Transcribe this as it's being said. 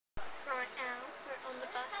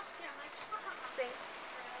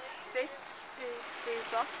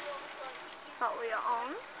bus that we are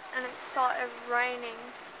on, and it started raining.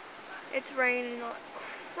 It's raining like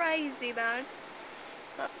crazy bad.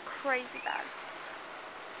 Like crazy bad.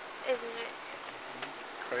 Isn't it?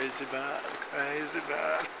 Crazy bad, crazy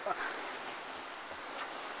bad.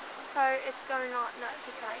 So it's going on, that's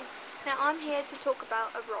okay. Now I'm here to talk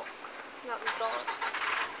about a rock that we got.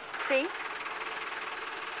 See?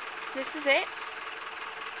 This is it.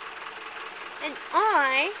 And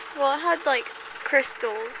it had like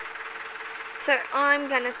crystals. So I'm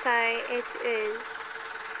gonna say it is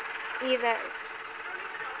either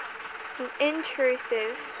an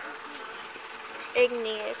intrusive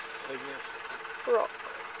igneous rock.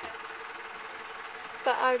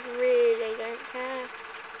 But I really don't care.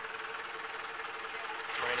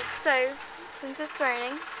 It's raining. So, since it's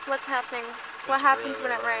raining, what's happening? What happens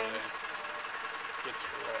when it rains? It's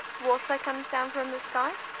wet. Water comes down from the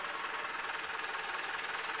sky?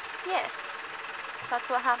 Yes. That's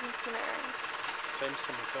what happens when it rains. Same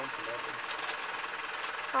from the film for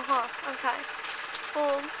Okay.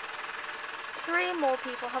 Well, 3 more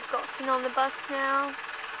people have gotten on the bus now.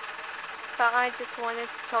 But I just wanted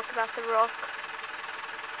to talk about the rock.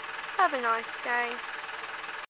 Have a nice day.